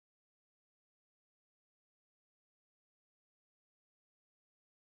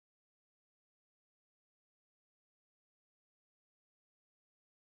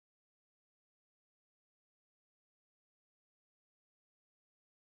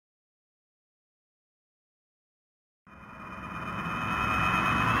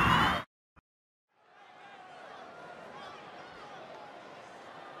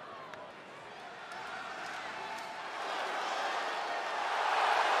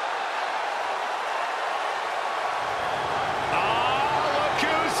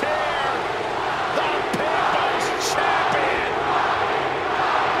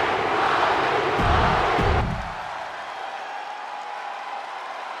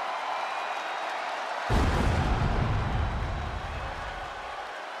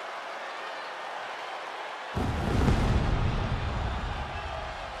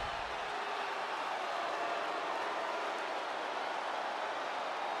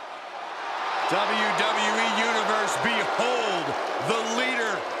WWE Universe, behold the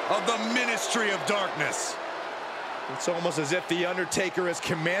leader of the Ministry of Darkness. It's almost as if The Undertaker has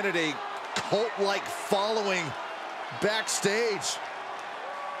commanded a cult-like following backstage.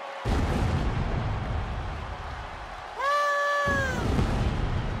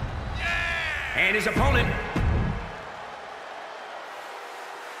 And his opponent.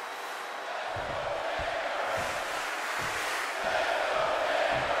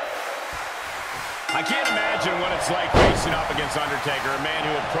 I can't imagine what it's like facing up against Undertaker, a man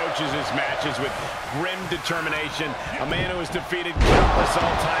who approaches his matches with grim determination, a man who has defeated countless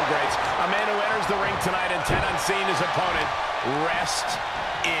all-time greats, a man who enters the ring tonight intent on seeing his opponent rest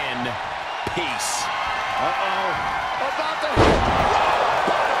in peace. About to hit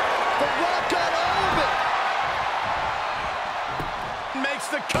the Rock got out of it.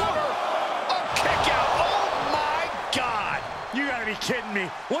 Makes the cover. A kick out. Oh my God. You gotta be kidding me.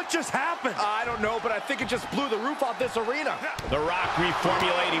 What just happened? I don't know, but I think it just blew the roof off this arena. The Rock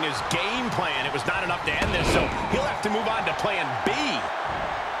reformulating his game plan. It was not enough to end this, so he'll have to move on to plan B.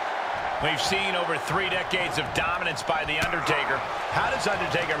 We've seen over 3 decades of dominance by The Undertaker. How does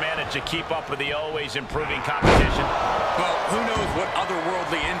Undertaker manage to keep up with the always improving competition? Well, who knows what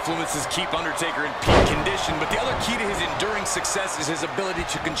otherworldly influences keep Undertaker in peak condition, but the other key to his enduring success is his ability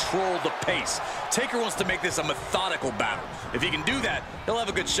to control the pace. Taker wants to make this a methodical battle. If he can do that, he'll have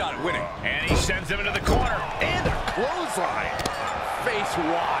a good shot at winning. And he sends him into the corner. And a clothesline. Face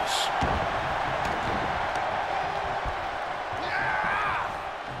wash.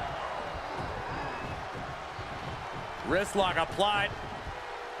 Wrist lock applied.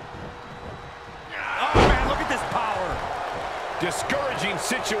 Oh, man, look at this power. Discouraging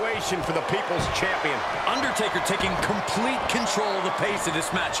situation for the People's Champion. Undertaker taking complete control of the pace of this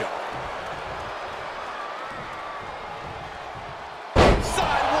matchup.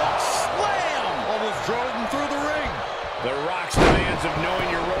 Sidewalk slam. Almost drove him through the ring. The Rock's demands of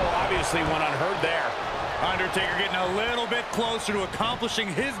knowing your role obviously went unheard there. Undertaker getting a little bit closer to accomplishing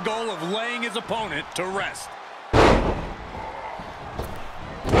his goal of laying his opponent to rest.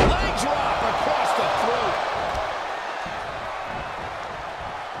 Leg drop across the throat.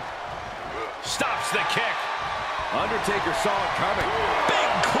 Stops the kick. Undertaker saw it coming. Big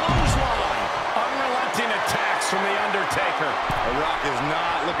clothesline. Unrelenting attacks from The Undertaker. The Rock is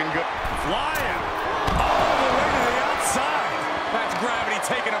not looking good. Flying all the way to the outside. That's gravity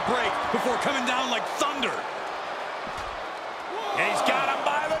taking a break before coming down like thunder. And he's got him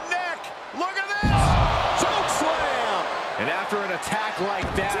by the neck. Look at this. Choke slam. And after an attack like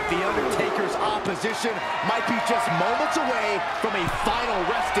that, The Undertaker's opposition might be just moments away from a final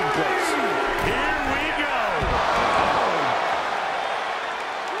resting place. Here we go.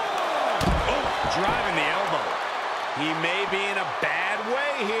 Oh, driving the elbow. He may be in a bad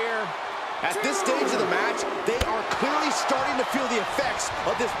way here. At this stage of the match, they are clearly starting to feel the effects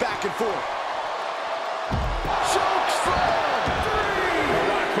of this back and forth. Choke slam. The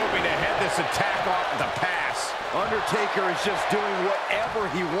Rock hoping to head this attack off with a pass. Undertaker is just doing whatever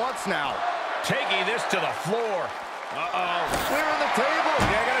he wants now. Taking this to the floor. Uh-oh. Clearing the table.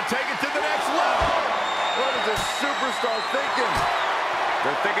 They're going to take it to the next level. What is this superstar thinking?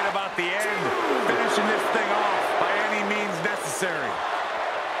 They're thinking about the end, finishing this thing off by any means necessary.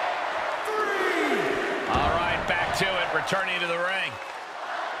 All right, back to it, returning to the ring.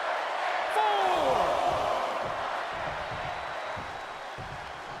 4,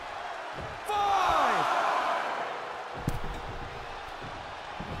 5.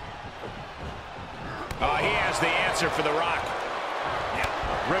 He has the answer for The Rock.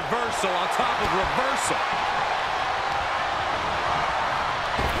 Reversal on top of reversal.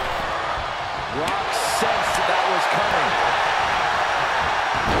 Rock sensed that was coming.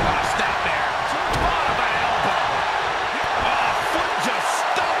 Stop there. Bottom of an elbow. Foot just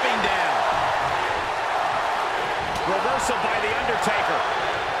stomping down. Reversal by The Undertaker.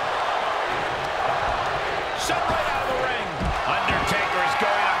 Shut right out of the ring. Undertaker is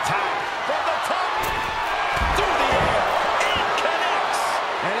going up top. From the top. Through the air. It connects.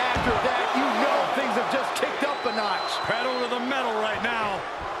 And after that, you know things have just kicked up a notch. Pedal to the metal right now.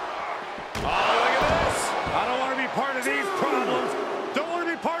 Oh, look at this. I don't want to be part of these problems. Don't want to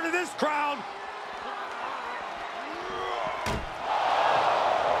be part of this crowd.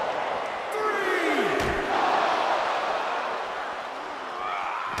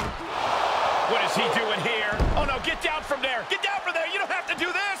 What is he doing here? Oh, no, get down from there. Get down from there. You don't have to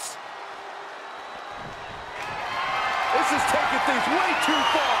do this. This is taking things way too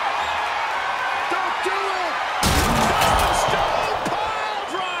far. Don't do it! Stone pile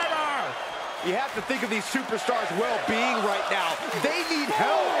driver. You have have to think of these superstars' well-being right now. They need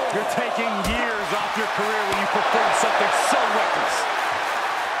help. You're taking years off your career when you perform something so reckless.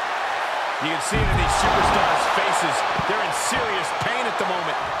 You can see it in these superstars' faces. They're in serious pain at the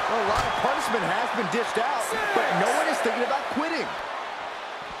moment. Well, a lot of punishment has been dished out, but no one is thinking about quitting.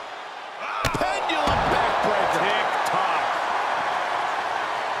 Pendulum backbreaker. Tick-tock.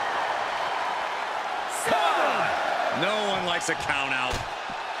 No one likes a count out.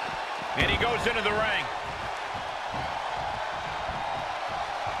 And he goes into the ring.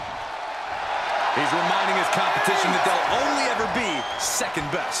 He's reminding his competition that they'll only ever be second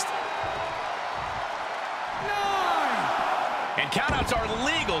best. And countouts are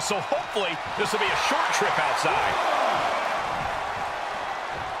legal, so hopefully this will be a short trip outside.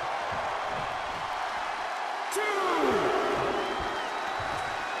 2.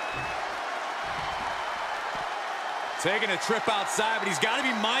 Taking a trip outside, but he's got to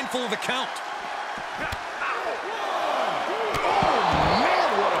be mindful of the count. Oh,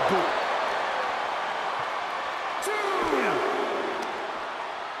 man, what a boot. 2.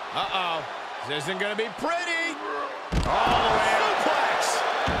 Uh-oh. This isn't going to be pretty. All the way up. Suplex.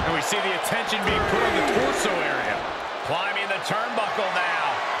 And we see the attention being put on the torso area. Climbing the turnbuckle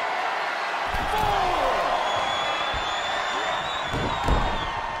now.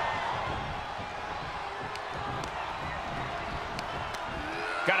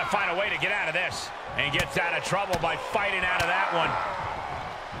 4. Got to find a way to get out of this. And gets out of trouble by fighting out of that one.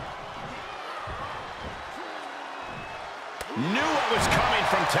 Knew what was coming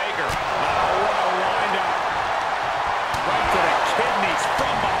from Taker. Oh, what a wind-up. Right to the kidneys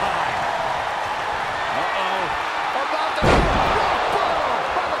from behind. Uh-oh. About to rock bottom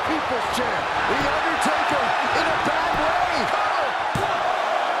by the People's Champ. The Undertaker in a bad way.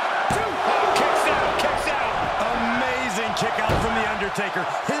 Kicks out, kicks out. Amazing kick out from The Undertaker.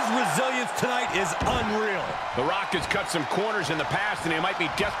 His resilience tonight is unreal. The Rock has cut some corners in the past, and he might be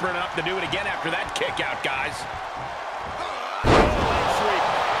desperate enough to do it again after that kick out, guys.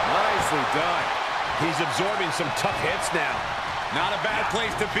 Nicely done. He's absorbing some tough hits now. Not a bad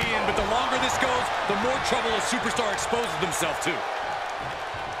place to be in, but the longer this goes, the more trouble a superstar exposes themselves to.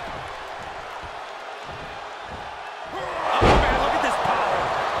 Oh, man, look at this power.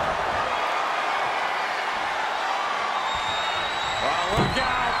 Oh, look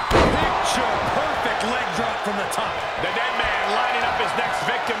out. Picture perfect leg drop from the top. The dead man lining up his next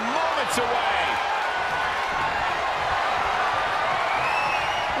victim moments away.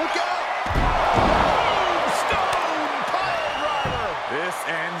 Look out. Stone pile driver. This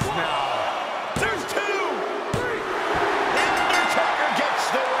ends now. There's 2. 3. The Undertaker gets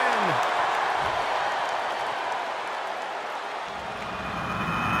the win.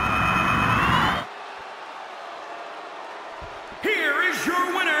 Here is your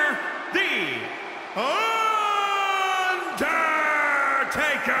winner, The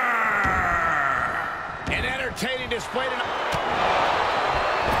Undertaker! An entertaining display tonight.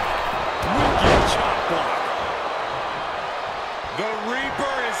 Wicked chop block. The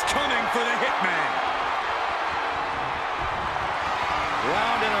Reaper is coming for the Hitman.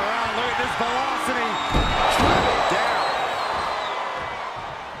 Round and around. Look at this velocity. Drive it down.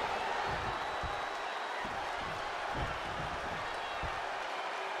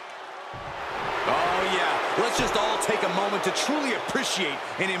 Oh, yeah. Let's just all take a moment to truly appreciate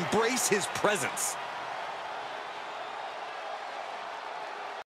and embrace his presence.